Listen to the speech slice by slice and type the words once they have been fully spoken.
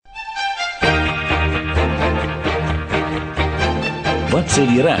Wat sê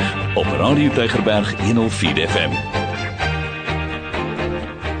die reg op Radio Tygerberg 104 FM.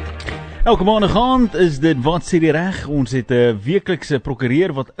 Elke maandag aand is dit Wat sê die reg. Ons het 'n weeklikse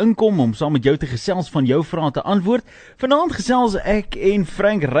prokureur wat inkom om saam met jou te gesels, van jou vrae te antwoord. Vanaand gesels ek en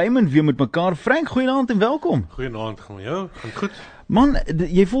Raymond weer met mekaar. Frank, goeienaand en welkom. Goeienaand, gaan met jou? Gaan goed? Man,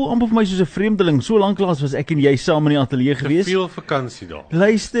 jy voel amper vir my soos 'n vreemdeling. So lank laas was ek en jy saam in die ateljee gewees. Te veel vakansiedae.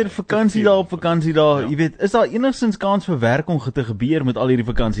 Luister, vakansiedae op vakansiedae. Ja. Jy weet, is daar enigstens kans vir werk om te gebeur met al hierdie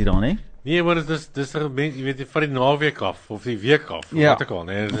vakansiedae, hè? Nee, maar dis er mense, jy weet, van die naweek af of die week af, Ja. wat ek al,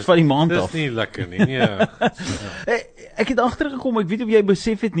 nee, Van die maand af. Dis nie lekker nie. Nee. Ek het agtergekom, ek weet of jy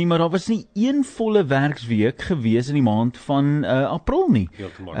besef het nie, maar daar was nie een volle werksweek gewees in die maand van April nie.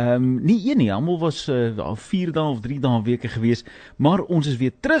 Heeltemal. Nie een nie, almal was 4 dae of 3 dae weke gewees, maar ons is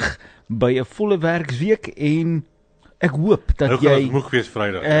weer terug by 'n volle werksweek en ek hoop dat Nou gaan jy ons moeg wees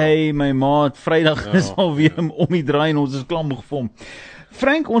Vrydag. Hey my maat, Vrydag Ja, is alweer om die draai en ons is klaar moeg vir hom.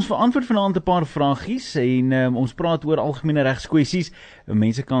 Frank, ons verantwoord vanaand 'n paar vragies en ons praat oor algemene regskwessies.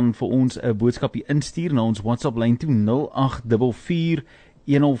 Mense kan vir ons 'n boodskapie instuur na ons WhatsApp lyn toe 0844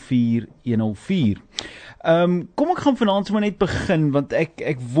 104 104. Kom ek gaan vanaand sommer net begin want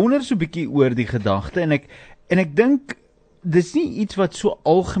ek wonder so 'n bietjie oor die gedagte en ek dink dis nie iets wat so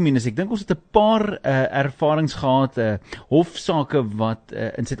algemeen is. Ek dink ons het 'n paar ervarings gehad, hofsaake wat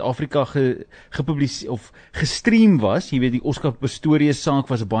in Suid-Afrika gepubliseer of gestream was. Jy weet, die Oscar Pistorius saak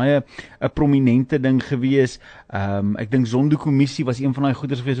was baie 'n prominente ding gewees. Ek dink Zondo-kommissie was een van daai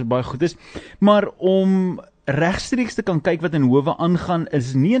goeders gewees wat baie goed is. Maar om regstreeks te kan kyk wat in howe aangaan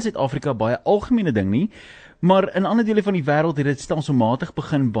is nie in Suid-Afrika baie algemene ding nie. Maar in ander dele van die wêreld het dit stelselmatig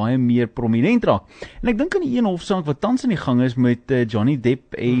begin baie meer prominent raak. En ek dink aan die een hofsaak wat tans in die gang is met Johnny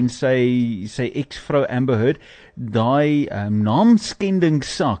Depp en sy ex-vrou Amber Heard, daai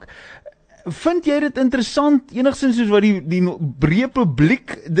naamskendingssaak. Vind jy dit interessant, enigstens soos wat die breë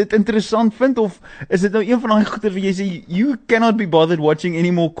publiek dit interessant vind, of is dit nou een van daai goeie wat jy sê, you cannot be bothered watching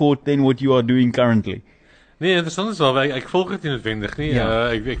any more court than what you are doing currently? Nee, interessant is wel, ek volg dit nie noodwendig nie. Ja.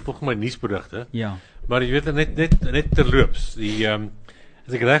 Ek volg my nuusberigte. Ja. Maar jy weet net terloops,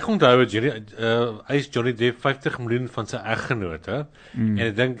 as ek reg onthou het eis Johnny Depp 50 miljoen van sy eggenote, en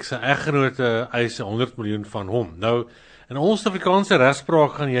ek dink sy eggenote eis 100 miljoen van hom. Nou, in ons Afrikaanse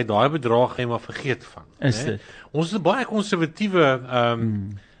regspraak gaan jy daai bedrag maar vergeet van. Is dit? Ons is 'n baie konservatiewe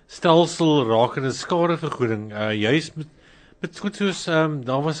stelsel rakende skadevergoeding, juis met goed soos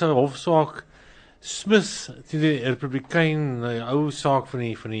daar was 'n hofsaak Smith teen die Republikein, ou saak van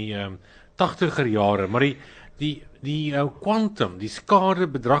die 80er jare, maar die quantum, die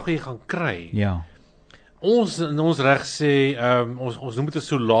skadebedrag wat jy gaan kry. Ja. Ons in ons reg sê ons noem dit 'n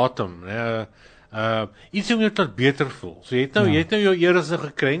solatum, iets om jou tot beter voel. So jy het nou jou eres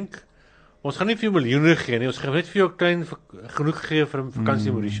gekrenk. Ons gaan nie vir jou miljoene gee nie, ons gaan net vir jou klein genoeg gee vir 'n vakansie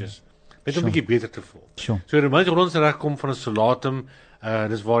in Mauritius. Net om 'n bietjie beter te voel. Sure. So die mense ons reg kom van 'n solatum,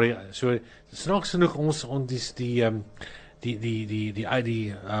 dis waar die so snaaks genoeg ons die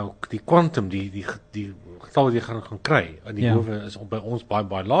quantum, die getal wat jy gaan kry in die howe is by ons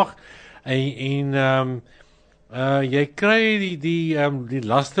baie laag. En jy kry die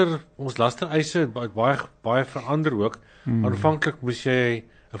ons lastereise baie verander ook. Aanvanklik moes jy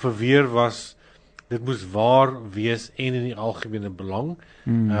 'n verweer was, dit moes waar wees en in die algemene belang.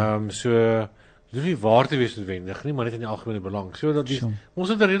 So dit hoef nie waar te wees noodwendig nie, maar net in die algemene belang. So dat ons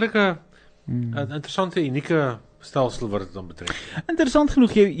het 'n redelike interessante, unieke stelsel wat dit dan betref. Interessant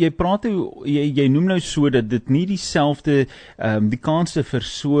genoeg, jy praat jy noem nou so dat dit nie dieselfde die kanse vir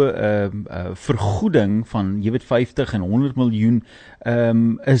so vergoeding van jy weet 50 en 100 miljoen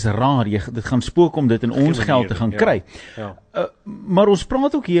is raar. Dit gaan spook om dit in ons geld te gaan kry. Ja. Maar ons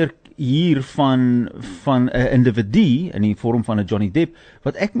praat ook hier van 'n individu in die vorm van 'n Johnny Depp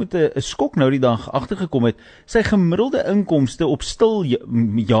wat ek met 'n skok nou die dag agtergekom het. Sy gemiddelde inkomste op stil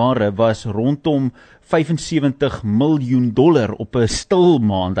jare was rondom $75 miljoen op 'n stil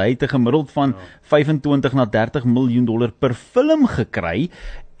maand. Hy het 'n gemiddeld van 25 na 30 miljoen per film gekry,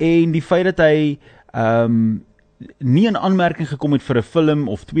 en die feit dat hy nie in aanmerking gekom het vir 'n film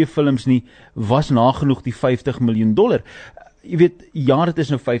of 2 films nie, was nagenoeg die $50 miljoen. Jy weet, ja, dit is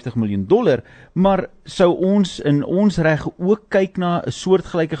nou $50 miljoen, maar sou ons in ons reg ook kyk na 'n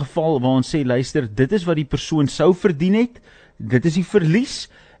soortgelyke geval waar ons sê, luister, dit is wat die persoon sou verdien het, dit is die verlies,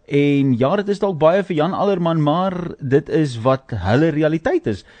 en ja, dit is dalk baie vir Jan Allerman, maar dit is wat hulle realiteit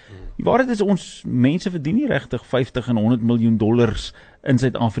is. Die waarheid is, ons mense verdien nie regtig 50 en 100 miljoen dollars in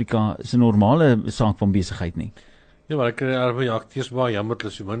Suid-Afrika is 'n normale saak van besigheid nie. Ja, maar ek kry akteurs baie jammer dat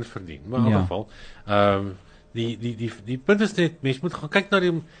hulle so min verdien. Maar in ieder geval, die punt is net, mens moet gaan kyk na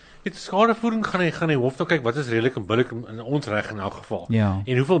die skadevoering gaan die hof nou kyk wat is redelik en billik in ons reg in elk geval. Ja.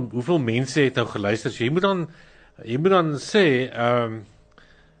 En hoeveel mense het nou geluister. So jy moet dan sê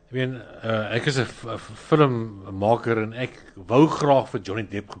ek is 'n filmmaker en ek wou graag vir Johnny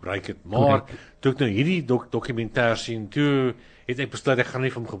Depp gebruik het, maar toe ek nou hierdie dokumentêr sien, toe het ek besluit ek gaan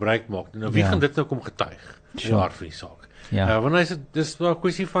nie van hom gebruik maak. Nou wie gaan dit nou kom getuig? Sure. Vir die saak. Ja. Want dis wel 'n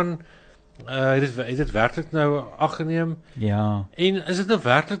kwessie van het dit werklik nou aggeneem? Ja. En is dit nou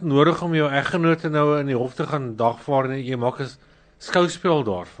werklik nodig om jou eggenote nou in die hof te gaan dagvaar en jy maak 'n skouspel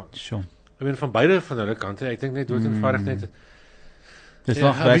daarvan? Sure. Van beide van hulle kante, ek dink net dood eenvoudig net. Dis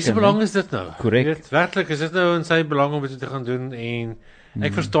Wie se belang is dit nou? Korrek. Werklik is dit nou in sy belang om dit te gaan doen en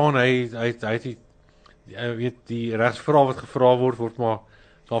ek verstaan hy het die regsvraag wat gevra word maar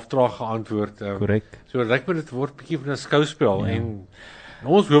half traag geantwoord. Korrek. So lyk my dit word bietjie van 'n skouspel en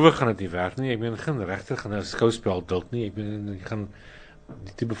ons howe gaan dit nie werk nie. Ek meen geen regter gaan 'n skouspel duld nie. Ek meen jy gaan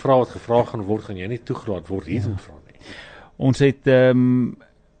die tipe vrae wat gevra gaan word, gaan jy nie toegelaat word hier om vra nie. Ons het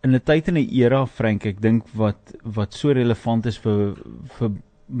in 'n tyd en 'n era, Frank, ek dink wat so relevant is vir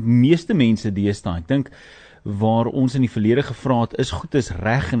meeste mense deesdae. Ek dink waar ons in die verlede gevra het, is goed, is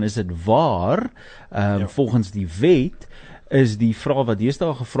reg en is dit waar, volgens die wet, is die vraag wat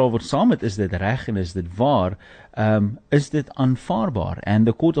deesdae gevra word saam met, is dit reg en is dit waar, is dit aanvaarbaar? And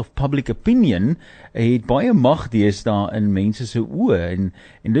the court of public opinion het baie mag deesdae in mense se oë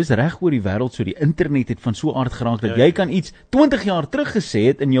en dis reg oor die wêreld, so die internet het van so aard geraak dat jy kan iets 20 jaar terug gesê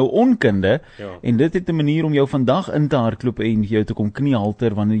het in jou onkunde en dit het 'n manier om jou vandag in te hardloop en jou te kom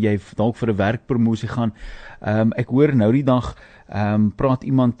kniehalter wanneer jy dalk vir 'n werkpromosie gaan. Ek hoor nou die dag praat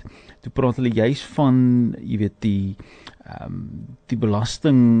hulle juis van, jy weet, die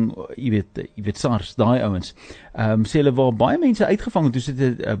belasting, jy weet SARS, daai ouens, sê hulle waar baie mense uitgevang het, toe sit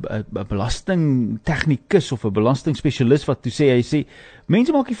 'n belastingtegnikus of 'n belastingspesialis wat toe hy sê,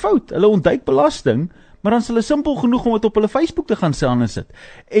 mense maak die fout, hulle ontduik belasting, maar dan is hulle simpel genoeg om dit op hulle Facebook te gaan staan en sit.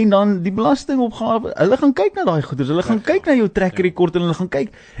 En dan die belastingopgave, hulle gaan kyk na daai goeders, hulle gaan kyk na jou track record en hulle gaan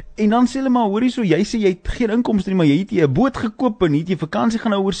kyk, en dan sê hulle maar, hoorie so, jy sê jy het geen inkomste nie, maar jy het 'n boot gekoop en jy het jy vakansie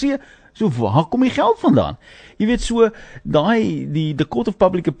gaan nou oorsee, so waar kom die geld vandaan? Jy weet so, the court of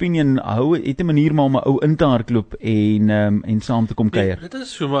public opinion het 'n manier maar om 'n ou in te hardloop en saam te kom kuier. Dit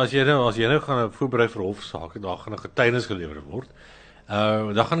is so, maar as jy nou gaan voorberei vir hofsaak en daar gaan 'n getuienis gelewer word,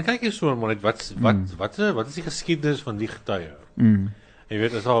 dan gaan kyk jy so maar net wat is die geskiedenis van die getuie? Jy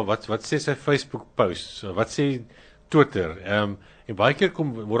weet wat sê sy Facebook posts, wat sê Twitter, en baie keer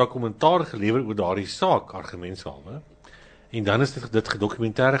word daar kommentaar gelewer oor daardie saak argumentshalwe. En dan is dit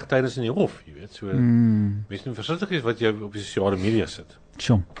gedokumenteer getuienis in die hof, jy weet. So mens moet versigtig wees wat jy op die sosiale media sit.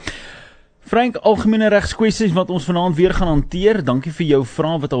 Sjoe. Frank, algemene regskwessies wat ons vanaand weer gaan hanteer. Dankie vir jou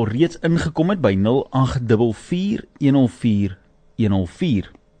vrae wat al reeds ingekom het by 0844 104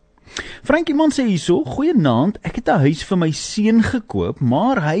 104. Frank, iemand sê hierso, goeienaand, ek het 'n huis vir my seun gekoop,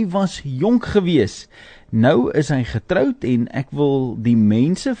 maar hy was jonk gewees. Nou is hy getroud en ek het die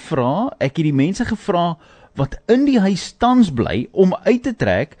mense gevra wat in die huis tans bly om uit te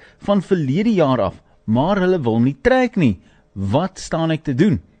trek van verlede jaar af, maar hulle wil nie trek nie. Wat staan ek te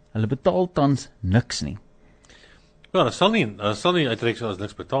doen? Hulle betaal tans niks nie. Ja, dat sal nie uittrek as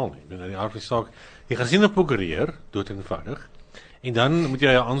niks betaal nie. In die aard van die saak, jy gaan sien 'n prokureur, dood eenvoudig, en dan moet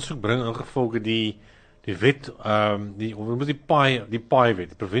jy 'n aansoek bring ingevolge die wet, die PAI-wet,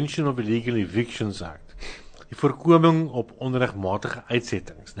 die Prevention of Illegal Evictions Act, die voorkoming op onregmatige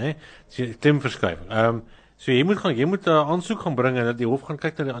uitsettings, né? Klemverskuiving. So jy moet 'n aansoek gaan bring en dat die hof gaan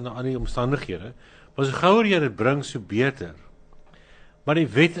kyk na die omstandighede. Maar so gouer jy dit bring, so beter. Maar die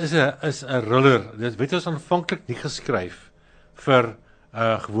wet is 'n riller. Die wet is aanvanklik nie geskryf vir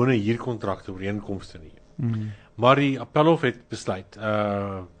gewone huurkontrakte ooreenkomste nie. Maar die Appelhof het besluit,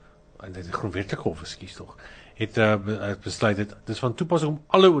 en dit grondwetlike hof, ekskuus tog, het besluit dit is van toepassing op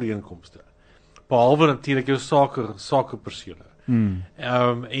alle ooreenkomste, behalwe natuurlik jou sakepersele.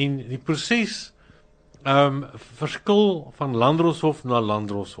 En die proses verskil van landdroshof na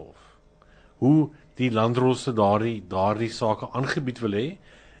landdroshof. Hoe die landdrosse daardie sake aangebied wil hê,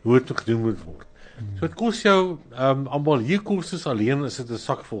 hoe dit gedoen moet word. So dit kos jou almal hier kostes alleen, is dit 'n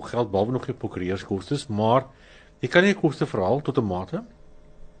sak vol geld, behalwe nog jou prokureurskostes, maar jy kan nie koste verhaal tot 'n mate,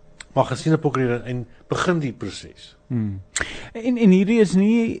 maar gesien 'n prokureur en begin die proses. En hierdie is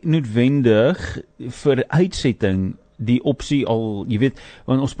nie noodwendig vir uitsetting die opsie al, jy weet,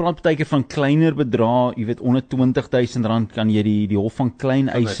 want ons praat baie keer van kleiner bedrae, jy weet, onder R20,000 kan jy die hof van klein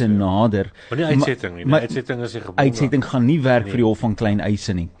eise nader. Maar nie uitsetting nie, die uitsetting is nie gebonde. Uitsetting gaan nie werk vir die hof van klein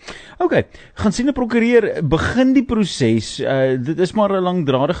eise nie. OK, gaan sien 'n prokureur, begin die proses, dit is maar 'n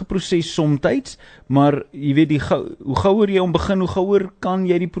langdradige proses somtyds, maar jy weet, hoe gouer jy om begin, hoe gouer kan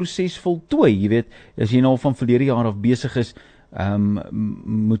jy die proses voltooi, jy weet, as jy nou van verlede jaar af besig is,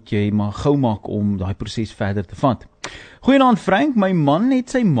 moet jy maar gou maak om daai proses verder te vat. Goeienaand Frank, my man het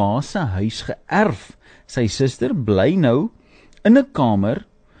sy ma se huis geërf. Sy suster bly nou in 'n kamer,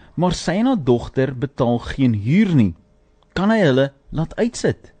 maar sy en haar dogter betaal geen huur nie. Kan hy hulle laat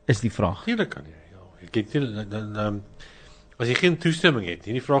uitsit? Is die vraag. Natuurlik kan jy. Ja. Ek kyk dan as jy geen toestemming het.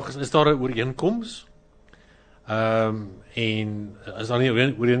 Die vraag is daar 'n ooreenkoms? En as daar nie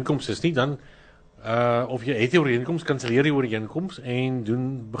ooreenkoms is nie, dan of jy het die ooreenkoms, kanselleer die ooreenkoms en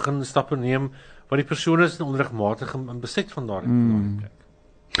begin stappe neem wat die persoon is onregmatig in besit van daardie plek.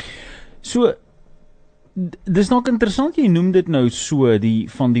 So, dis nog interessant, jy noem dit nou so,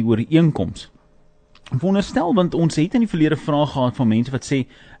 van die ooreenkoms. Veronderstel, want ons het in die verlede vrae gehad van mense wat sê,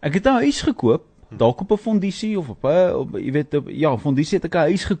 ek het 'n huis gekoop, dalk op 'n fondisie of jy weet, fondisie het ek 'n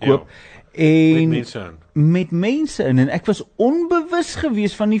huis gekoop, en met mense in, en ek was onbewus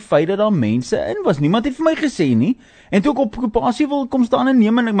gewees van die feit dat daar mense in was. Niemand het vir my gesê nie. En toe ek op okupasie wil kom staan en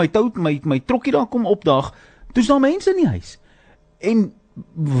neem en ek my trokkie daar kom opdag, toe's daar mense in die huis. En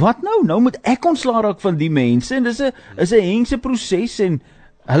wat nou? Nou moet ek ontslaa raak van die mense, en dis 'n hengse proses, en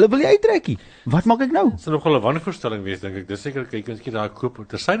hulle wil jy uittrekkie. Wat maak ek nou? Dit sal nogal 'n wanvoorstelling wees, dink ek. Dis seker kyk as jy daai koop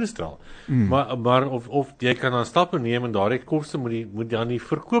tersyde stel. Maar of jy kan dan stappe neem en daardie koste moet dan die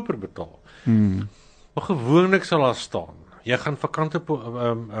verkoper betaal. Maar gewoonlik sal daar staan, jy gaan vakante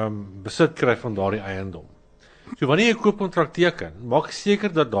besit kry van daardie eiendom. So wanneer jy 'n koopkontrak teken, maak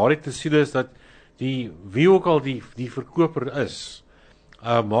seker dat daardie te siele is dat wie ook al die verkoper is,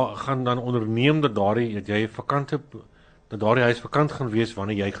 gaan dan onderneem dat daardie huis vakant gaan wees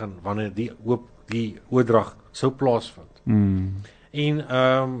wanneer die oordrag sou plaasvind. En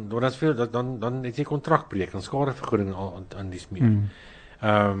dan het jy kontrakbreek en skadevergoeding aan die smeer.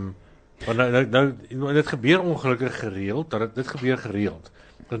 Want dit gebeur ongelukkig gereeld, dit gebeur gereeld,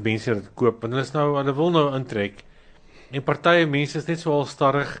 dat mense dit koop, en hulle wil nou intrek, en partye mense is net so al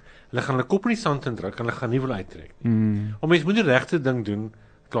starrig, hulle gaan hulle kop in die sand indruk, en hulle gaan nie wil uittrek nie. Om mens moet die regte ding doen,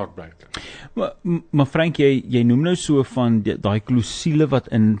 klaarblijklik. Maar Frank, jy noem nou so van daai klousule wat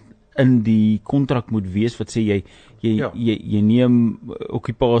in die kontrak moet wees, wat sê jy neem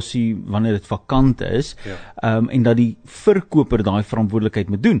okupasie wanneer dit vakant is, en dat die verkoper daai verantwoordelikheid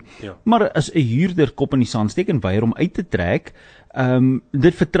moet doen. Maar as 'n huurder kop in die sand steek en weier om uit te trek,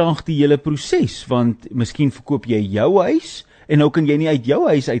 dit vertraag die hele proses, want miskien verkoop jy jou huis, en nou kan jy nie uit jou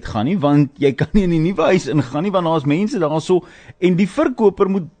huis uitgaan nie, want jy kan nie in die nuwe huis ingaan nie, want daar's mense daarso, en die verkoper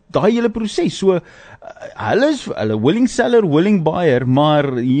moet daai hele proses, so hulle willing seller, willing buyer,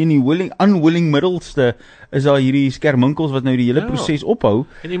 maar hier in die unwilling middelste is daar hierdie skerminkels wat nou die hele proses ophou.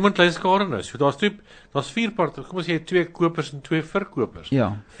 En iemand lei skade nou, so daar's 4 partye, kom as jy 2 kopers en 2 verkopers,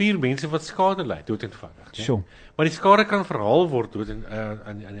 4 mense wat skade ly, dood eenvoudig. Sure. Maar die skade kan verhaal word dood in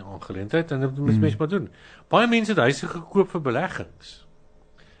die aangeleentheid, en dit moet mense maar doen. Baie mense het huise gekoop vir beleggings,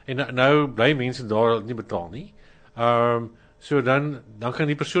 en nou bly mense daar nie betaal nie, so dan kan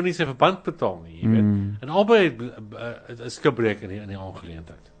die persoon nie sy verband betaal nie, jy weet. En albei is skibreek in die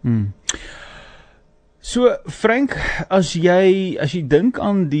aangeleentheid. So Frank, as jy dink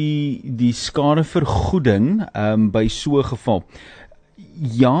aan die skadevergoeding by so 'n geval,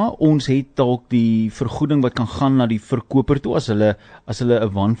 ja, ons het dalk die vergoeding wat kan gaan na die verkoper toe as hulle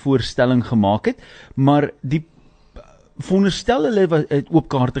 'n wanvoorstelling gemaak het, maar die veronderstel hulle het oop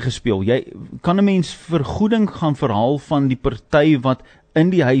kaarte gespeel. Kan 'n mens vergoeding gaan verhaal van die party wat in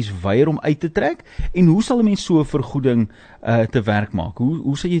die huis weier om uit te trek, en hoe sal 'n mens so 'n vergoeding te werk maak?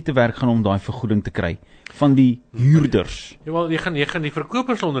 Hoe sal jy te werk gaan om daai vergoeding te kry van die huurders? Ja, jy gaan die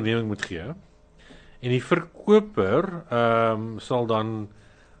verkopersonderneming moet gee, en die verkoper sal dan,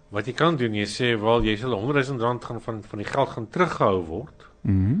 wat jy kan doen, jy sê, wel, jy sal R100,000 gaan van die geld gaan teruggehou word.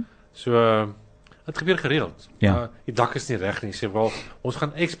 So dit gebeur gereeld. Die dak is nie reg nie. Jy sê, wel, ons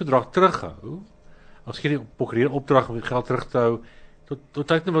gaan X bedrag terughou. Ons gee die prokureur opdrag om die geld terug te hou tot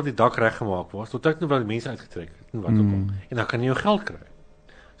tyd nou wel die dak reggemaak was, tot tyd nou wel die mense uitgetrek het, en wat ook al. En dan kan jy jou geld kry.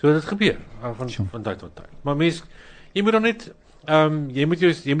 So dit gebeur van tyd tot tyd. Maar mens, jy moet dan net jy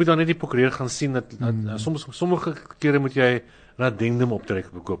moet dan net die prokureur gaan sien dat sommige kere moet jy 'n addendum optrek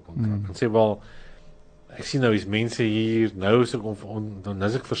op 'n koopkontrak. En sê, wel, ek sien nou is mense hier, nou is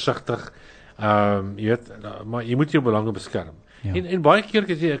ek versigtig. Jy weet, maar jy moet jou belange beskerm. En baie keer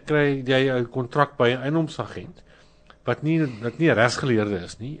kry jy 'n kontrak by 'n eiendomsagent, wat nie regsgeleerde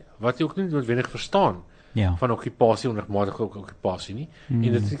is nie, wat jy ook nie noodwendig verstaan van okkupasie, onregmatige okkupasie nie,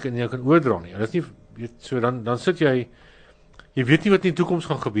 en dit nie kan oordra nie. Dit is nie, so dan sit jy weet nie wat in die toekoms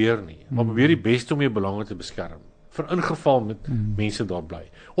gaan gebeur nie, maar probeer die beste om jou belange te beskerm, vir ingeval met mense daar bly.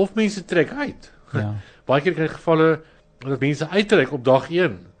 Of mense trek uit. Baie keer kry jy gevalle dat mense uittrek op dag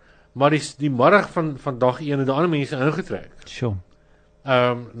 1, maar die middag van dag 1 het die ander mense ingetrek. Sure.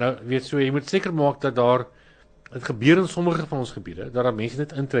 Nou, weet so, jy moet seker maak dat het gebeur in sommige van ons gebiede, dat daar mense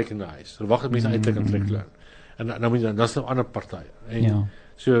net intrek in die huis. Hulle wag dat mense uittrek en trek hulle in. En dan is 'n ander party. En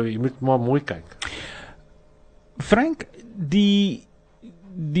so, jy moet maar mooi kyk. Frank, die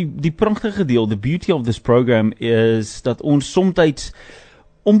pragtige deel, the beauty of this program is dat ons soms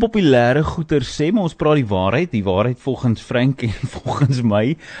onpopulêre goeie sê, maar ons praat die waarheid volgens Frank en volgens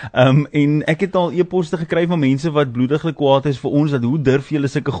my. En ek het al e-poste gekry van mense wat bloediglik kwaad is vir ons, dat hoe durf julle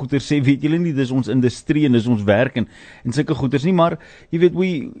sulke goeie sê, weet julle nie, dis ons industrie en dis ons werk en sulke goeders nie, maar jy weet,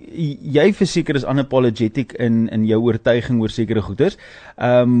 jy verseker is unapologetic in jou oortuiging oor sekere goeders.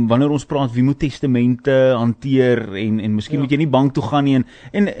 Wanneer ons praat, wie moet testamente hanteer, en miskien moet jy nie bank toe gaan nie, en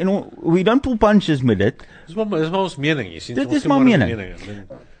we don't pull punches met dit. Dis maar ons mening, jy sien. Dit is maar mening.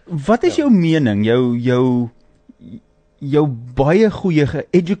 Wat is jou mening, jou baie goeie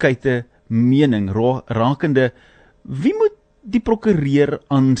geeducate mening rakende, wie moet die prokureur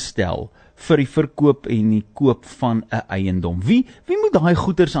aanstel vir die verkoop en die koop van 'n eiendom? Wie moet daai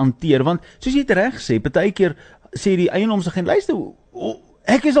goeders hanteer? Want soos jy dit reg sê, partykeer sê die eiendomsagent, luister,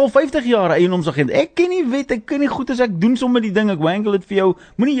 ek is al 50 jaar eiendomsagent, ek ken nie wet, ek ken nie goeders, ek doen sommer die ding, ek wangle dit vir jou,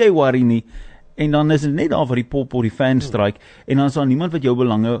 moenie jy worry nie. En dan is dit net daar vir die pop of die fan strike, en dan is daar niemand wat jou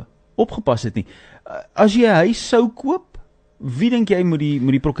belange opgepas het nie. As jy 'n huis sou koop, wie dink jy moet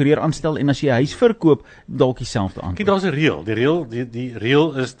die prokureur aanstel, en as jy 'n huis verkoop, dalk dieselfde antwoord? Kyk, daar's 'n reël. Die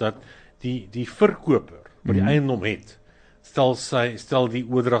reël is dat die verkoper wat die eiendom het, stel die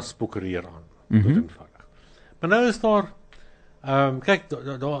oordragsprokureur aan. Eenvoudig. Maar nou is daar kyk,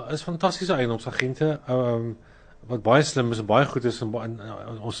 daar is fantastiese eiendomsagente wat baie slim is en baie goed is, en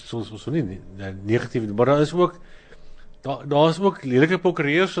ons nie negatief, maar daar is ook lelike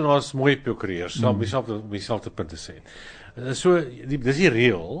prokureurs en daar is mooi prokureurs, om dieselfde punt te sê. So, dis die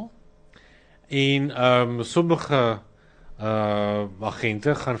reël, en sommige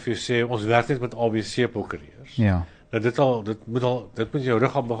agente gaan vir jou sê, ons werk net met ABC prokureurs. Ja. Nou dit moet jou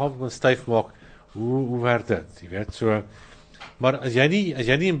rug op styf maak, hoe werk dit? Jy weet, so, maar as jy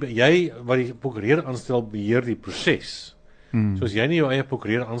wat die prokureur aanstel, beheer die proses. So as jy nie jou eie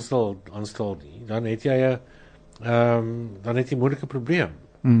prokureur aanstel nie, dan het jy dan het jy 'n moeilike probleem.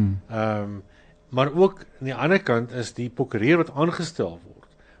 Maar ook aan die ander kant is die prokureur wat aangestel word,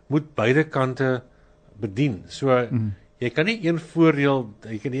 moet beide kante bedien. So jy kan nie een voordeel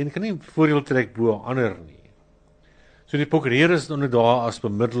trek bo 'n ander nie. So die prokureur is nou daar as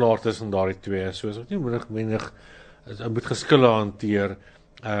bemiddelaar tussen daardie twee, so is ook nie noodwendig moet geskille hanteer.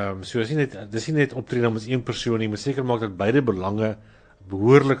 So dis nie net optree namens een persoon nie, maar seker maak dat beide belange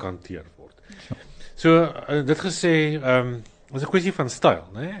behoorlik hanteer word. So dit gesê, is 'n kwessie van styl,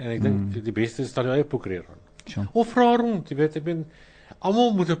 né? En ek dink die beste is stel jou eie prokureur aan. Of vra rond, jy weet,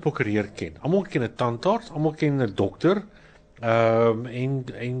 almal moet 'n prokureur ken. Almal ken 'n tandarts, almal ken 'n dokter, en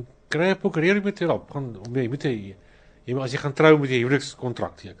kry 'n prokureur met help. As jy gaan trou, moet jy 'n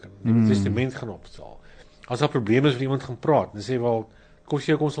huwelikskontrak teken. Jy moet 'n testament gaan opstel. As daar probleme is, wil iemand gaan praat, dan sê wel, kos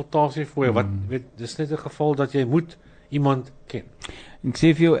jy 'n konsultasie vir jou, dis net 'n geval dat jy moet iemand ken. Ek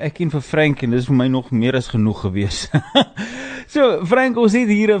sê vir jou, ek ken vir Frank, en dis vir my nog meer as genoeg gewees. So, Frank, ons het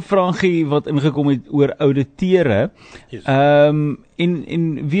hier 'n vraagie wat ingekom het oor auditeure. Yes.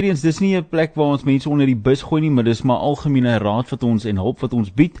 En weer eens, dis nie 'n plek waar ons mense onder die bus gooi nie, maar dis maar algemene raad wat ons en hulp wat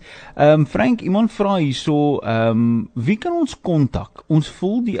ons bied. Frank, iemand vra hierso, wie kan ons kontak? Ons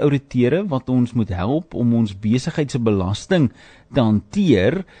voel die auditeure wat ons moet help om ons besigheidsbelasting te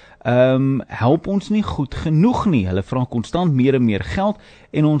hanteer, help ons nie goed genoeg nie. Hulle vra konstant meer en meer geld,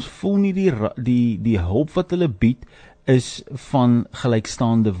 en ons voel nie die hulp wat hulle bied is van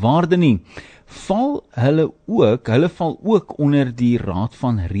gelykstaande waarde nie. Hulle val ook onder die raad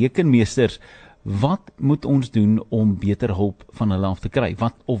van rekenmeesters. Wat moet ons doen om beter hulp van hulle af te kry?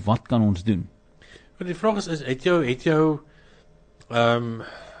 Wat kan ons doen? Die vraag is het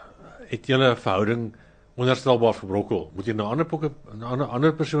julle verhouding onherstelbaar verbrokkel? Moet jy na 'n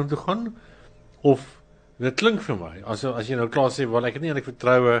ander persoon toe gaan? Of, dit klink vir my, as jy nou klaar sê, wel, ek het nie eintlik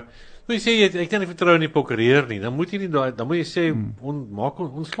vertroue, jy sê, ek kan nie vertrou in die prokureur nie, dan moet jy sê, maak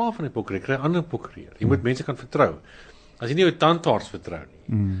ontslaaf van die prokureur, kry 'n ander prokureur. Jy moet mense kan vertrou. As jy nie jou tandarts vertrou nie,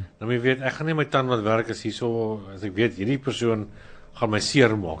 dan moet jy weet, ek gaan nie my tand wat werk as ek weet, hierdie persoon gaan my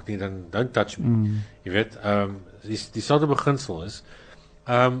seer maak nie, dan don't touch me. Jy weet, dieselfde beginsel is,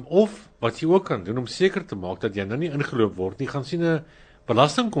 of wat jy ook kan doen om seker te maak dat jy nou nie ingeloop word nie, gaan sien 'n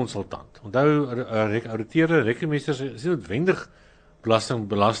belastingkonsultant. Onthou, ouditeure, rekenmeesters is nie noodwendig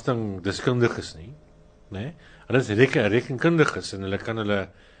belastingdeskundiges nie, né? Hulle is rekenkundiges en hulle kan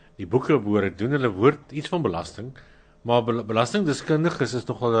die boeke behoor doen, hulle woord iets van belasting, maar belastingdeskundiges is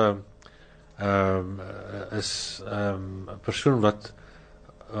nogal 'n persoon wat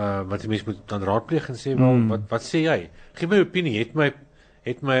die mens moet dan raadpleeg en sê, wel, wat sê jy? Geef my opinie,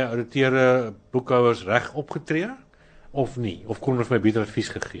 het my ouditeure boekhouers reg opgetree of nie, of kon hulle vir my beter advies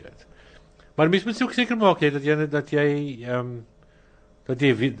gegee het. Maar mens moet ook seker maak dat jy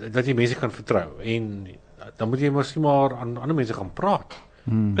mense kan vertrou, en dan moet jy miskien maar aan ander mense gaan praat.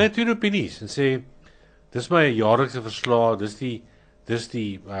 Kry twee opinies en sê, dis my jaarlikse verslag, dis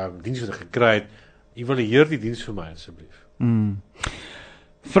die diens wat ek gekry het, evalueer die diens vir my asseblief.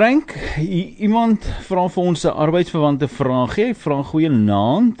 Frank, iemand vra vir ons 'n arbeidsverwante vraag. Hy vra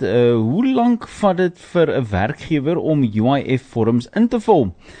goeienaand, hoe lank vat dit vir 'n werkgewer om UIF vorms in te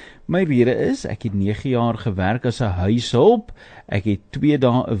vul? My rede is, ek het 9 jaar gewerk as 'n huishulp. Ek het 2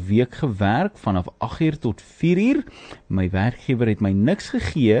 dae 'n week gewerk vanaf 8 uur tot 4 uur. My werkgewer het my niks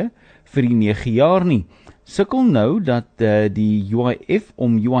gegee vir die 9 jaar nie. Sukkel nou dat die UIF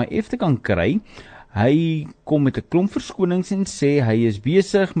om UIF te kan kry. Hy kom met 'n klomp verskonings en sê hy is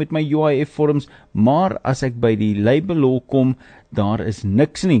besig met my UIF vorms, maar as ek by die Labour Law kom, daar is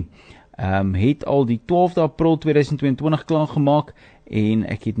niks nie. Het al die 12de April 2022 klaargemaak en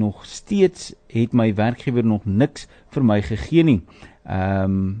ek het nog steeds, het my werkgewer nog niks vir my gegee nie.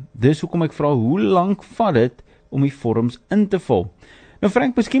 Dis hoekom ek vra, hoe lank vat dit om die vorms in te vul? Nou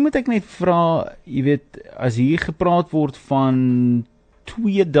Frank, miskien moet ek net vra, jy weet, as hier gepraat word van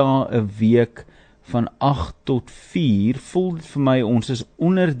 2 dae 'n week, van 8 tot 4, voel dit vir my, ons is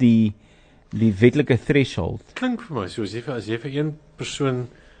onder die wetlike threshold. Klink vir my so, as jy vir een persoon,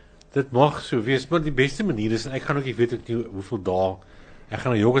 dit mag so wees, maar die beste manier is, en ek gaan ook, ek weet ook nie hoeveel dae, ek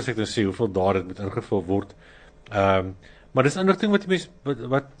gaan na yoga sektor sê, hoeveel dae dit moet ingevul word, maar dis 'n ander ding wat die mens,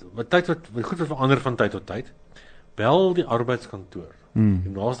 wat goed verander van tyd tot tyd, bel die arbeidskantoor,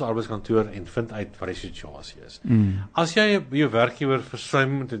 die naaste arbeidskantoor en vind uit wat die situasie is. As jy jou werkgewer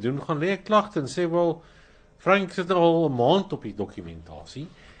versuim te doen, gaan lê 'n klagte en sê, wel, Frank sit al 'n maand op die dokumentasie.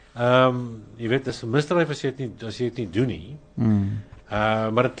 Jy weet, dis 'n misdryf as jy dit nie doen nie.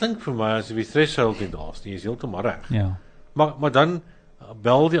 Maar dit klink vir my as die threshold nie daar is nie, is heeltemal reg. Ja. Maar dan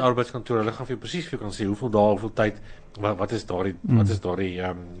bel die arbeidskantoor, hulle gaan vir jou presies vir kan sê hoeveel dae, hoeveel tyd, wat is daardie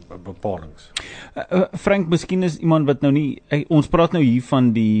bepalings. Frank, miskien is iemand wat nou nie, ons praat nou hier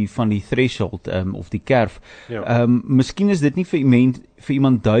van die threshold, of die kerf. Ja. Miskien is dit nie vir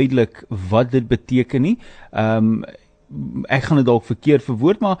iemand duidelik wat dit beteken nie. Ek gaan dit dalk verkeerd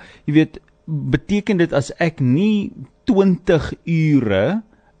verwoord, maar jy weet, beteken dit as ek nie 20 ure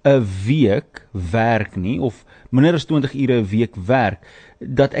 'n week werk nie, of minder as 20 ure 'n week werk,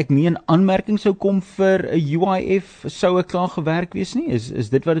 dat ek nie in aanmerking sou kom vir 'n UIF, sou ek klaar gewerk wees nie? Is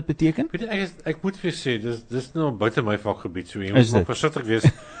dit wat dit beteken? Weet jy, ek moet vir sê, dis nou buite my vakgebied, so jy moet versigtig wees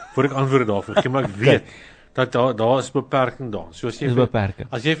voor ek antwoorde daarvoor gee, maar ek weet dat daar is beperking daar. So as jy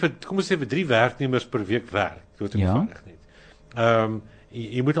kom ons sê vir 3 werknemers per week werk, dood eenvoudig nie.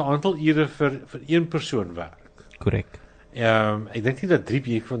 Jy moet 'n aantal ure vir een persoon werk. Korrek. Ek dink nie dat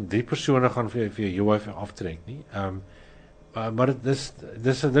 3 persone gaan vir UIF aftrek nie. Maar dis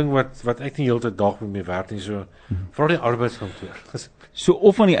 'n ding wat ek nie heeltyd dag mee werk nie, so vra die arbeidskantoor. So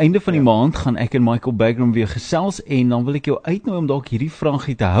of aan die einde van die maand gaan ek en Michael Bagram weer gesels, en dan wil ek jou uitnooi om dalk hierdie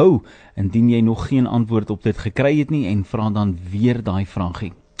vraagie te hou, indien jy nog geen antwoord op dit gekry het nie, en vra dan weer daai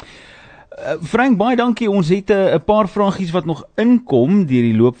vraagie. Frank, baie dankie. Ons het 'n paar vragies wat nog inkom deur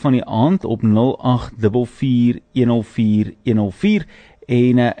die loop van die aand op 0844104104,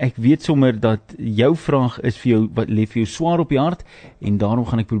 en ek weet sommer dat jou vraag is vir jou, wat lê vir jou swaar op die hart, en daarom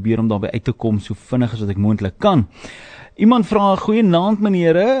gaan ek probeer om daarby uit te kom so vinnig as wat ek moontlik kan. Iemand vra, goeienaand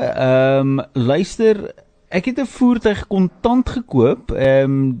meneere, luister, ek het 'n voertuig kontant gekoop,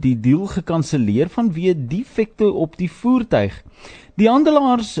 die deal gekanselleer vanweë defekte op die voertuig. Deur die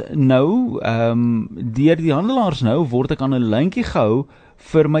handelaars nou word ek aan 'n lyntjie gehou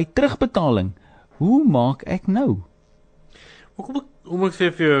vir my terugbetaling. Hoe maak ek nou? Hoe ek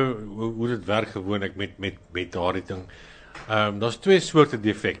sê vir jou hoe dit werk gewoonlik met daardie ding. Daar's 2 soorte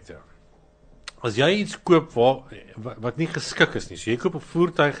defekte. As jy iets koop wat nie geskik is nie, so jy koop 'n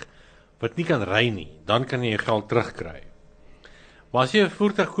voertuig wat nie kan ry nie, dan kan jy jou geld terugkry. Maar as jy 'n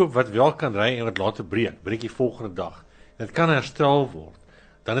voertuig koop wat wel kan ry en wat later breek jy volgende dag, dit kan herstel word,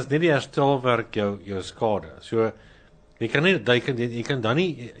 dan is net die herstelwerk jou skade. So Jy kan dan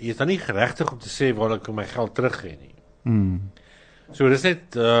nie, jy is dan nie geregtig om te sê waar ek my geld teruggee nie. So dis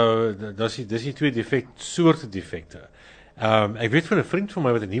net, dis die twee soorte defekte. Ek weet van 'n vriend van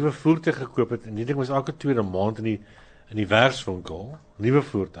my wat 'n nuwe voertuig gekoop het, en die ding was elke tweede maand in die werkswinkel, nuwe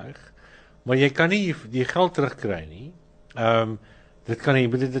voertuig, maar jy kan nie die geld terugkry nie. Dit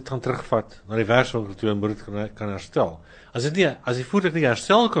gaan terugvat na die werkswinkel toe en moet dit kan herstel. As die voertuig nie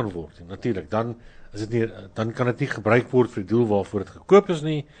herstel kan word nie, natuurlik, dan kan dit nie gebruik word vir die doel waarvoor dit gekoop is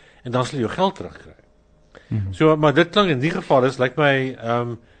nie, en dan sal jy jou geld terugkry. So, maar dit klink in die geval lyk my,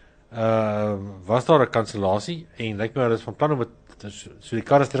 was daar 'n kansellasie, en lyk my hulle is van plan om het, so die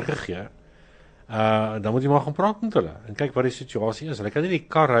kar is teruggegee, dan moet jy maar gaan praat met hulle, en kyk wat die situasie is. Hulle kan nie die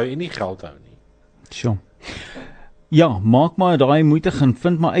kar hou en nie geld hou nie. Sure. Ja, maak maar daai moeite, gaan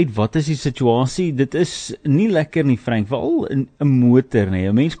vind maar uit wat is die situasie. Dit is nie lekker nie, Frank, veral in 'n motor, nee.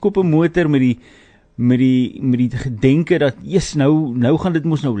 'n Mens koop 'n motor met die gedenke dat nou gaan dit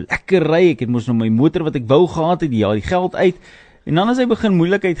mos nou lekker ry. Ek het mos nou my motor wat ek wou gehad het, ja, die geld uit. En dan as hy begin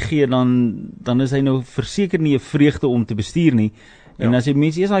moeilikheid gee, dan is hy nou verseker nie 'n vreugde om te bestuur nie. En as jy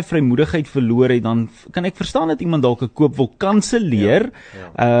mense eers daai vrymoedigheid verloor het, dan kan ek verstaan dat iemand dalk 'n koop wil kanselleer.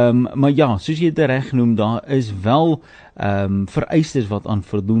 Maar ja, soos jy dit reg noem, daar is wel vereistes wat aan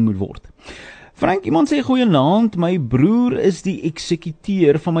voldoen moet word. Frank, iemand sê goeienaand, my broer is die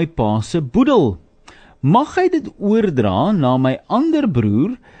eksekuteur van my pa se boedel. Mag hy dit oordra na my ander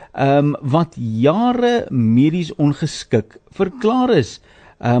broer wat jare medies ongeskik verklaar is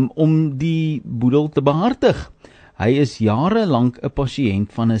om die boedel te behartig? Hy is jare lank 'n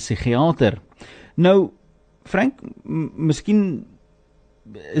pasiënt van 'n psigiater. Nou, Frank, miskien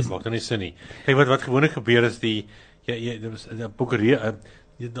is maak dan nie sin nie. Kyk wat gewoonlik gebeur is die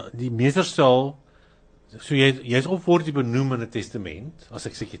meester sal, so jy's of word jy benoem in 'n testament as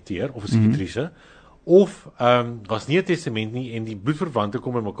eksekuteur of 'n sekretrise, of was nie 'n testament nie en die bloedverwante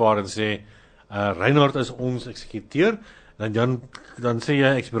kom by mekaar en sê Reinhard is ons eksekuteur, dan sê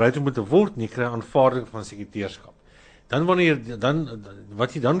jy ek is bereid om dit te word en jy kry aanvaarding van sekreteurskap.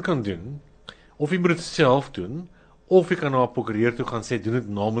 Wat jy dan kan doen, of jy moet dit self doen, of jy kan na 'n prokureur toe gaan sê doen dit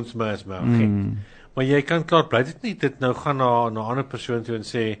namens my as my agent. Maar jy kan klaar bly dit nou gaan na 'n ander persoon toe en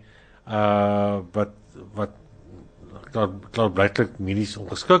sê wat klaar blyklik medies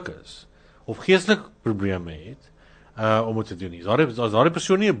ongeskik is of geestelike probleme het om dit te doen nie. As daardie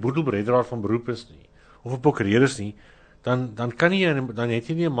persoon nie 'n boedelberedderaar van beroep is nie of 'n prokureur is nie, dan het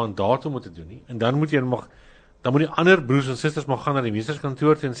jy nie 'n mandaat om dit te doen nie. En dan moet die ander broers en susters maar gaan na die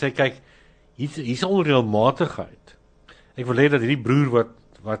meesterskantoor toe en sê kyk, hier is onreëlmatigheid. Ek wil hê dat hierdie broer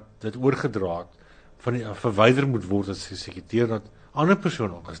wat dit oorgedra het verwyder moet word as gesekuteer dat ander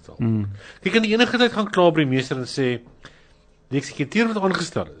persoon aangestel. Kyk, in die enige tyd gaan klaar by die meester en sê die eksekuteur wat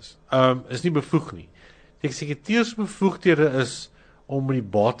aangestel is nie bevoeg nie. Die eksekuteursbevoegdhede is om die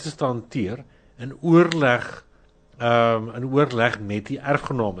bates te hanteer in oorleg met die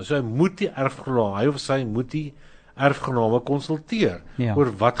erfgename. So hy moet hy of sy moet die erfgename konsulteer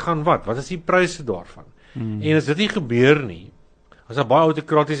oor wat is die pryse daarvan. En as dit nie gebeur nie, as daar baie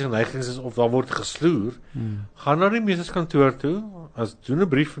autokratiese neigings is of daar word gesloer, gaan na die meesterskantoor toe, doen 'n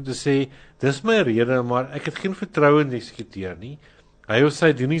brief om te sê dis my rede, maar ek het geen vertroue in die eksekuteur nie. Hy of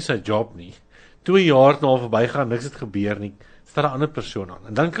sy doen nie sy job nie. 2 jaar na verbygaan, niks het gebeur nie, staan 'n ander persoon aan.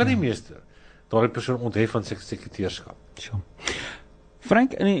 En dan kan die meester daardie persoon onthef van sy sekreteurskap. Sure.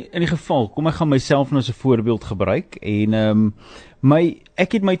 Frank, in die geval, kom ek gaan myself nou as 'n voorbeeld gebruik, en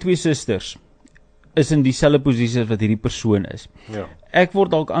ek het my 2 susters, is in dieselfde posisie as wat hierdie persoon is. Ja. Ek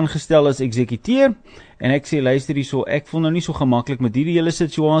word dalk aangestel as eksekuteur, en ek sê, luister hierso, ek voel nou nie so gemaklik met hierdie hele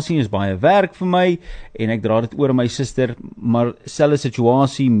situasie, is baie werk vir my, en ek dra dit oor aan my suster, maar selfde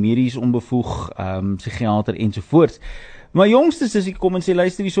situasie, medies onbevoeg, psigiater ensovoorts. My jongstes is ek kom en sê,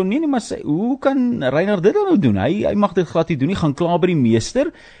 luister hierso, nee, maar hoe kan Reinhard dit dan nou doen? Hy mag dit glad nie doen nie, gaan klaar by die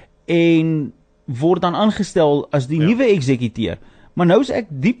meester, en word dan aangestel as die nuwe eksekuteur. Maar nou is ek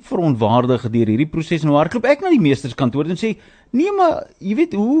diep verontwaardig deur hierdie proses, nou hardloop ek na die meesterskantoor en sê, nee, maar jy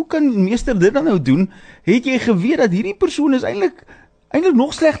weet, hoe kan meester dit dan nou doen? Het jy geweet dat hierdie persoon is eintlik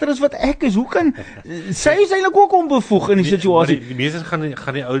nog slegter as wat ek is? Hoe kan sy is eintlik ook onbevoeg in die situasie? Die meester gaan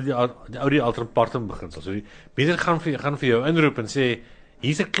die ou die alter partem beginsel. So die meester gaan vir jou inroep en sê,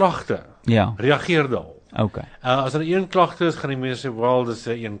 hier's 'n klagte. Ja. Reageer daarop. Okay. As er 1 klagte is, gaan die meester sê, wel, dis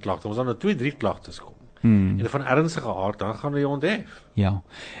 1 klagte. Ons dan nou 2, 3 klagtes kom. En van ernstige aard, dan gaan hy onthef. Ja.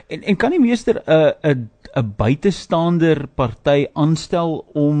 En kan die meester 'n buitestander party aanstel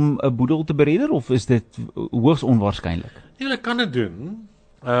om 'n boedel te beredder, of is dit hoogs onwaarskynlik? Nee, hulle kan dit doen.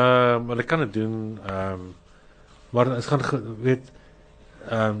 Maar dit gaan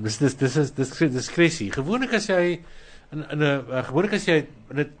dis diskresie. Gewoonlik as jy gewoonlik as jy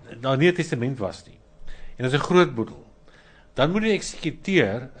daar nie 'n testament was nie, en dit is 'n groot boedel, dan moet die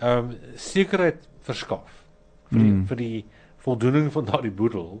eksekuteur sekerheid verskaf vir die voldoening van daardie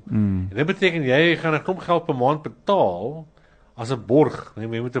boedel. En dit beteken jy gaan 'n klomp geld per maand betaal as 'n borg.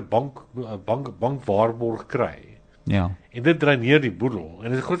 Jy moet 'n bankwaarborg kry. Ja. En dit draineer die boedel. En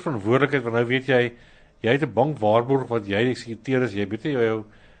dit is 'n groot verantwoordelikheid, want nou weet jy het 'n bankwaarborg wat jy die eksekuteur is, jy weet jy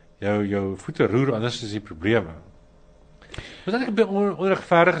jou voete roer, anders is die probleme. Dit is eintlik 'n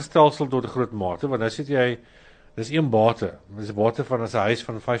onregverdige stelsel tot 'n groot mate, want nou sit jy, dis een bate, dis 'n bate van 'n huis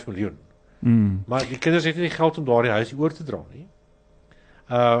van 5 miljoen. Maar die kinders het nie die geld om daardie huis oor te dra nie.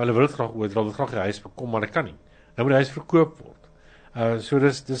 Hulle wil dit graag oordra, hulle wil graag die huis bekom, maar dit kan nie. Nou moet die huis verkoop word. So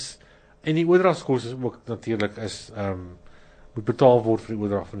dis en die oordragskoste is ook natuurlik moet betaal word vir die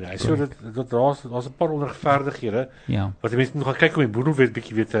oordrag van die huis. So daar's 'n paar onregverdighede wat die mense moet gaan kyk om die boedelwet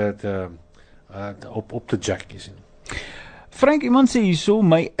bietjie weer op te jack is. Frank, iemand sê hierso,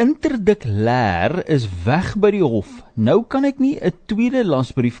 my interdik leer is weg by die hof. Nou kan ek nie 'n tweede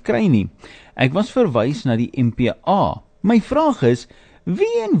lasbrief kry nie. Ek was verwys na die MPA. My vraag is,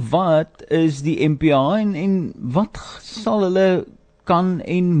 wie en wat is die MPA en wat sal hulle kan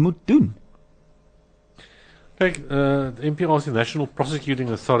en moet doen? Kijk, de MPA is de National Prosecuting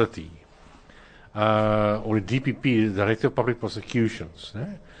Authority. Of de DPP, de Director of Public Prosecutions. Né?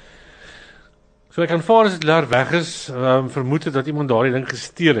 So ek aanvaar as dit daar weg is, vermoed dat iemand daardie ding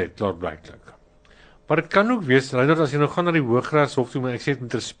gesteel het, klaarblijklik. Maar het kan ook wees, Reinhard, as jy nou gaan na die Hooggeregshof toe, maar ek sê dit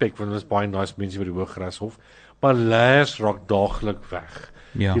met respek, want dit is baie nice mense by die Hooggeregshof, maar leers raak daaglik weg.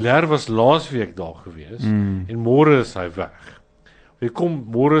 Ja. Die leer was laasweek daar gewees, en môre is hy weg. Jy kom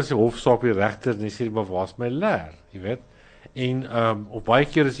môre is die hofsaak by die regter, en jy sê, maar waar is my leer, jy weet? En op baie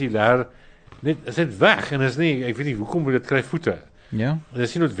keer is die leer is net weg, en is nie, ek weet nie, hoekom moet dit kry voete? Ja. Dit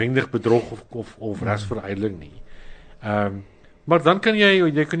is nie noodwendig bedrog of regsveruideling nie. Maar dan kan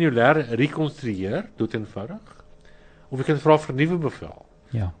jy kan jou leer rekonstrueer, dood eenvoudig, of jy kan vra vir 'n nuwe bevel.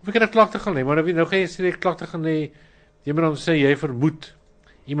 Ja. Of jy kan 'n klagte gaan lê, maar nou gaan jy sê jy klagte gaan lê, jy moet dan sê jy vermoed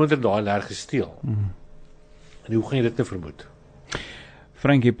iemand het daai leer gesteel. En hoe gaan jy dit nou vermoed?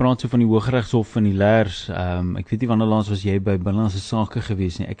 Frank, jy praat so van die Hooggeregshof en die leers. Ek weet nie wanneer laas was jy by Binnelandse Sake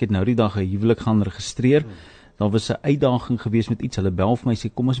gewees nie. Ek het nou die dag 'n huwelik gaan registreer. Daar was 'n uitdaging gewees met iets. Hulle bel vir my sê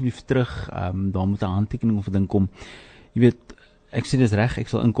kom asseblief terug. Daar moet 'n handtekening of 'n ding kom. Jy weet, ek sê dis reg, ek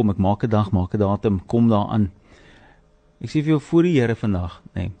sal inkom. Ek maak 'n dag, maak 'n datum, kom daar aan. Ek sê vir jou voor die Here vandag,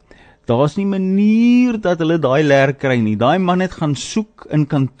 nee. Daar's nie manier dat hulle daai leer kry nie. Daai man het gaan soek in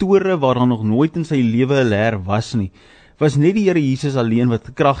kantore waar daar nog nooit in sy lewe 'n leer was nie. Was net die Here Jesus alleen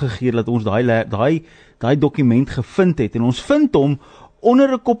wat krag gegee het dat ons daai dokument gevind het, en ons vind hom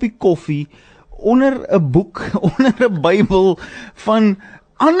onder 'n koppie koffie, onder 'n boek, onder 'n Bybel van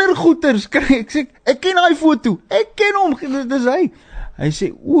ander goeters. Ek sê ek ken daai foto, ek ken hom, dis hy. Hy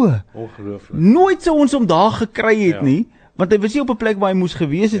sê ongelooflik. Nooit sou ons hom daar gekry het nie, want hy was nie op 'n plek waar hy moes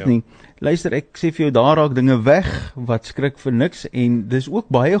gewees het nie. Luister, ek sê vir jou, daar raak dinge weg wat skrik vir niks, en dis ook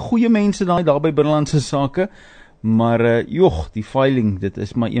baie goeie mense daar by Binnelandse Sake. Maar die filing, dit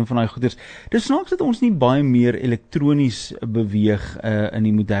is maar een van daai goeders. Dis snaaks dat ons nie baie meer elektronies beweeg in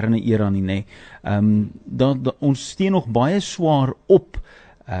die moderne era nie, nê. Ons steen nog baie swaar op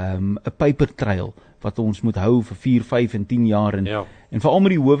 'n paper trail wat ons moet hou vir 4, 5 en 10 jaar en veral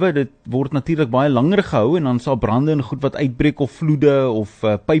met die howe, dit word natuurlik baie langer gehou, en dan sal brande en goed wat uitbreek of vloede of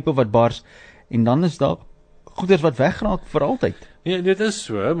pype wat bars, en dan is daar goeders wat wegraak vir altyd. Ja, dit is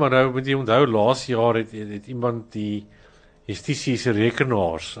so, maar nou moet jy onthou, laas jaar het iemand die justisie se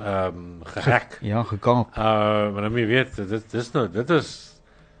rekenaars gehack. Ja, gekaap. Maar dan jy weet, dit is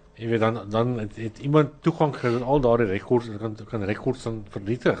jy weet, dan het iemand toegang tot al daardie rekords, kan rekords dan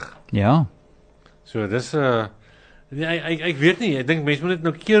vernietig. Ja. So dis ek weet nie, ek dink mense moet net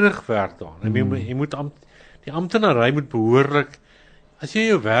noukeurig werk daar. Jy moet die amptenary moet behoorlik, as jy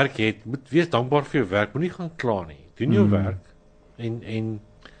jou werk het, moet wees dankbaar vir jou werk, moenie gaan kla nie. Doen jou werk. En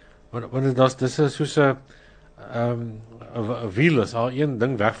want dis soos 'n wiel, as al een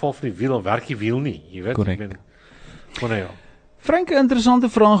ding wegval van die wiel, dan werk die wiel nie, jy weet. Correct. Ja. Frank, 'n interessante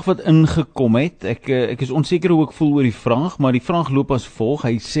vraag wat ingekom het. Ek is onseker hoe ek voel oor die vraag, maar die vraag loop as volg.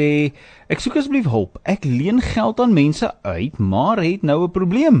 Hy sê, ek soek asseblief hulp. Ek leen geld aan mense uit, maar het nou 'n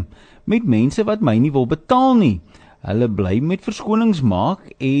probleem met mense wat my nie wil betaal nie. Hulle bly met verskonings maak,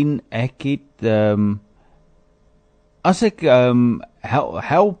 en ek het as ek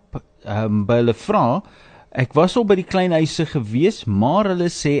help by hulle vra, ek was al by die kleinhuise gewees, maar hulle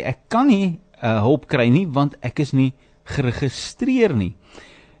sê ek kan nie hulp kry nie, want ek is nie geregistreer nie.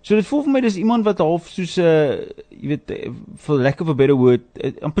 So dit voel vir my dis iemand wat half soos jy weet vir lekker of a better word,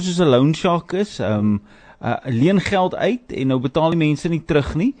 amper soos 'n loan shark is, leen geld uit en nou betaal die mense nie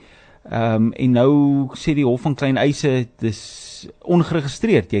terug nie. En nou sê die Hof van Klein Eise, dis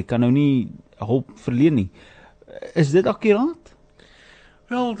ongeregistreerd, jy kan nou nie hulp verleen nie. Is dit akkuraat?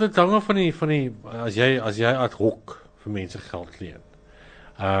 Wel, dit hang af van die as jy ad hoc vir mense geld leen.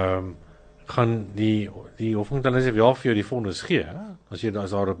 Gaan die Hof van Klein Eise wel vir jou die fondse gee, as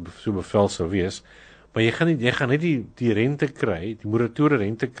daar so bevel sou wees, maar jy gaan net die rente kry, die moratoriese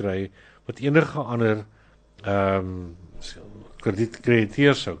rente kry wat enige ander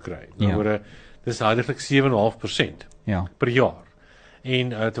krediteur sou kry. Dis heiliglik 7,5% per jaar. En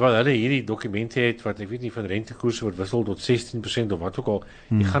terwyl hulle hierdie dokumente het wat ek weet nie van rentekoerse wat wissel tot 16% of wat ook al,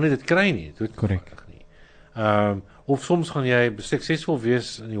 jy gaan nie dit kry nie. Dit korrek nie. Of soms gaan jy suksesvol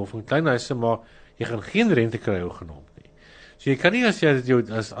wees in die Hof van Klein Eise, maar jy gaan geen rente kry hoegenaamd nie. So jy kan nie as jy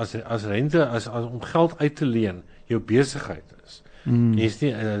as rente as om geld uit te leen jou besigheid is.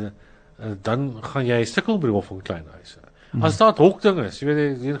 Dan gaan jy sukkel by die Hof van Klein Eise. As daar hokding is, jy weet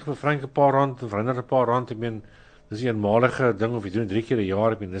jy leen vir Frank 'n paar rand of Reinhard 'n paar rand, ek meen dis 'n eenmalige ding of jy doen 3 keer 'n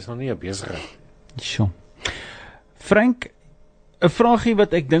jaar, ek meen dis nog nie 'n besigheid. Sjoe. Frank, 'n vraagie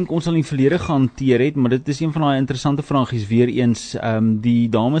wat ek dink ons al in die verlede gehanteer het, maar dit is een van daai interessante vragies weer eens. Die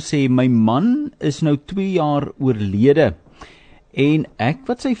dame sê my man is nou 2 jaar oorlede en ek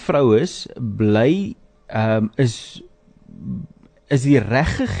wat sy vrou is, bly is die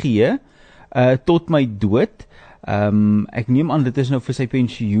reg gegee tot my dood. Ek neem aan dit is nou vir sy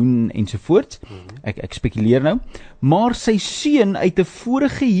pensioen ensovoorts. Ek spekuleer nou. Maar sy seun uit 'n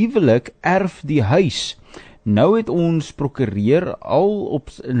vorige huwelik erf die huis. Nou het ons prokureur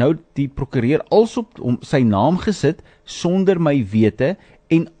die prokureur als op sy naam gesit sonder my wete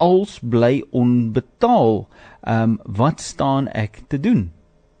en als bly onbetaal. Wat staan ek te doen?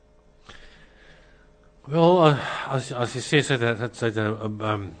 Wel, as jy sê sy het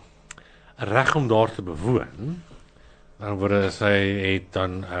 'n reg om daar te bewoon, dan word sy het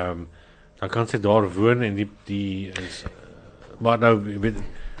dan kan sy daar woon en die is maar nou weet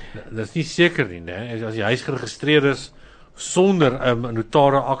dit is nie seker nie, né? As die huis geregistreer is sonder 'n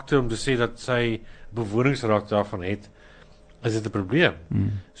notare akte om te sê dat sy bewoningsraad daarvan het, is dit 'n probleem.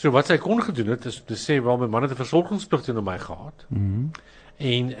 So wat sy kon gedoen het is te sê wel my man het 'n versorgingsplig teenoor my gehad.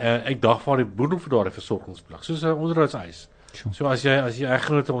 En ek dagvaar die boedel vir daardie versorgingsplig, soos 'n onderhoudseis. So as jy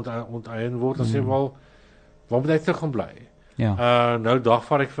eggenote onteien word, dan sê wel waar moet ek terug gaan bly? Nou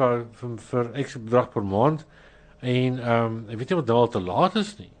dagvaar ek vir X bedrag per maand en ek weet nie wat daar te laat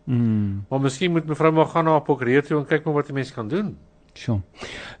is nie. Maar miskien moet mevrou maar gaan na 'n prokureur toe en kyk maar wat die mens kan doen. Sure.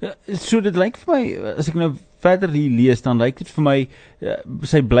 So dit lyk vir my, as ek nou verder hier lees, dan lyk dit vir my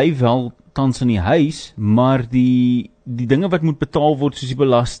sy bly wel tans in die huis, maar die dinge wat moet betaal word soos die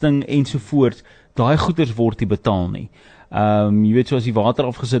belasting ensovoorts, daai goeders word nie betaal nie. Jy weet, so as die water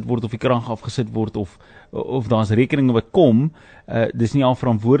afgesit word of die krag afgesit word of daar's rekeninge wat kom, dis nie al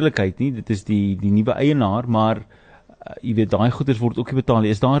verantwoordelikheid nie, dit is die nuwe eienaar, maar jy weet, daai goeders word ook nie betaal nie.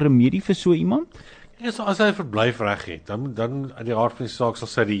 Is daar 'n remedie vir so iemand? Ja, so as hy verblyfreg het, dan uit die aard van die saak sal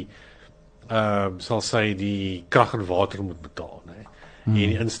sy die krag en water moet betaal, né? En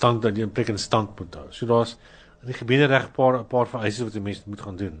die plek in stand moet hou. So daar's in die gemeenereg 'n paar vereistes wat die mense moet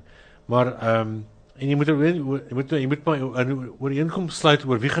gaan doen. Maar en jy moet maar 'n ooreenkoms sluit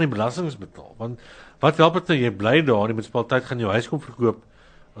oor wie gaan die belastings betaal. Want wat help dit nou jy bly daar, die munisipaliteit gaan jou huis kom verkoop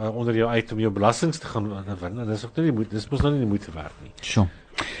onder jou uit om jou belastings te gaan win, en dis ook nie dis mos nou nie die moeite werd nie. Sjoe.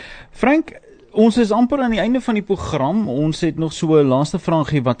 Frank, ons is amper aan die einde van die program. Ons het nog so 'n laaste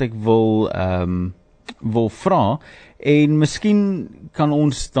vraagie wat ek wil vra, en miskien kan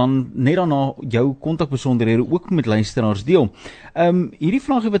ons dan net daarna jou kontakbesonderhede ook met luisteraars deel. Hierdie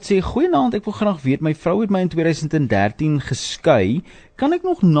vraagie wat sê, goeienaand, ek wil graag weet, my vrou het my in 2013 geskei, kan ek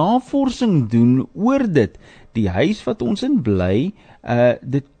nog navorsing doen oor dit? Die huis wat ons in bly,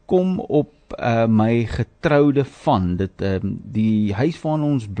 dit kom op my getroude van, die huis waarin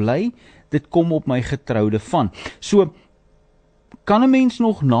ons bly, dit kom op my getroude van. So, kan 'n mens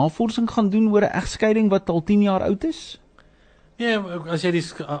nog navorsing gaan doen oor 'n egskeiding wat al 10 jaar oud is? Nee, as jy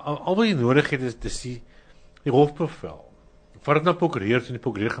al wat jy nodig het is die hofbevel. Vat dit na prokureur en die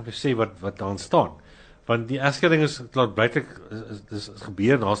prokureur gaan vir sê wat daar staan. Want die egskeiding is laat buite is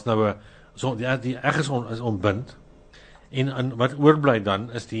gebeur, daar's nou 'n die eg is ontbind. En wat oorbly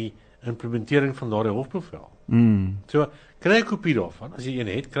dan is die implementering van daardie hofbevel. So kry 'n kopie daarvan, as jy een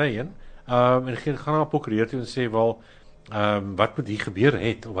het, kry een. En gaan na 'n prokureur toe en sê wel wat moet hier gebeur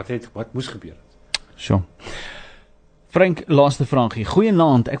het of wat moes gebeur het. So. Frank, laaste vraagie.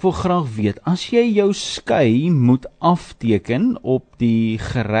 Goeienaand, ek wil graag weet, as jy jou skei moet afteken op die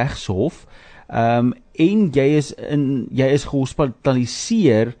geregshof, en jy is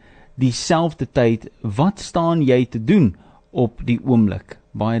gehospitaliseer dieselfde tyd, wat staan jy te doen op die oomblik?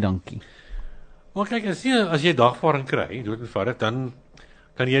 Baie dankie. Maar kyk, as jy dagvaarding kry, dood eenvoudig, dan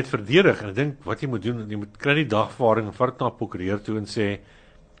kan jy dit verdedig, en ek dink wat jy moet doen, jy moet kry die dagvaarding en vat dit na 'n prokureur toe en sê,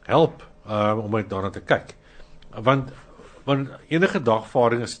 help, om dit daarna te kyk. Want enige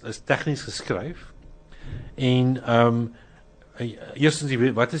dagvaarding is tegnies geskryf, en eerstens jy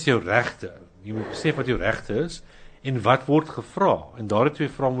weet, wat is jou regte? Jy moet besef wat jou regte is, en wat word gevra, en daardie twee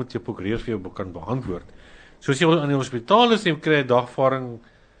vrae moet jou prokureur vir jou kan beantwoord. So as jy aan die hospitaal is en kry 'n dagvaarding,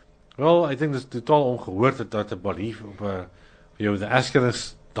 wel, ek dink dit is totaal ongehoord dat 'n balief op vir jou die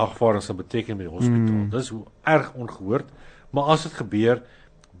askerings dagvaarding sal beteken met die hospitaal. Dis erg ongehoord, maar as dit gebeur,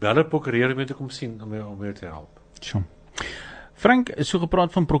 bel 'n prokureur om jou te kom sien om jou te help. Sure. Frank, so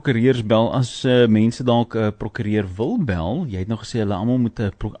gepraat van prokureurs bel, as mense dalk 'n prokureur wil bel, jy het nou gesê hulle almal moet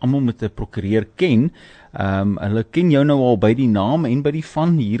 'n prokureur ken. Hulle ken jou nou al by die naam en by die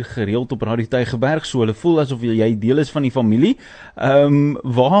van hier gereeld op Radio Tygerberg, so hulle voel asof jy deel is van die familie.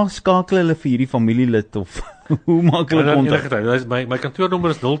 Waar skakel hulle vir hierdie familielid of hoe maak hulle kontak? My kantoornommer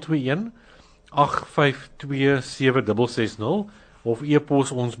is 021 852 7660 of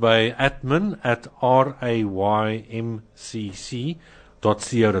e-pos ons by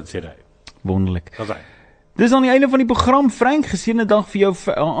admin@raymcc.co.za. Wonderlik. Dat is. Dis aan die einde van die program, Frank. Geseënde dag vir jou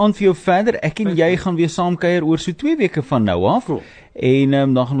aan vir jou verder. Ek en jy gaan weer saam kuier oor so 2 weke van nou af. Cool.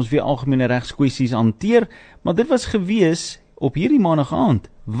 En dan gaan ons weer algemene regskwessies hanteer, maar dit was gewees op hierdie maandag aand.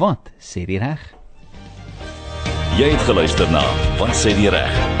 Wat sê die reg? Jy het geluister na Wat sê die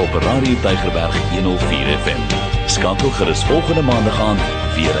reg op Radio Tygerberg 104 FM. Skakel gerus volgende maandag aan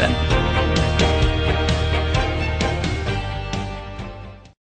weer in.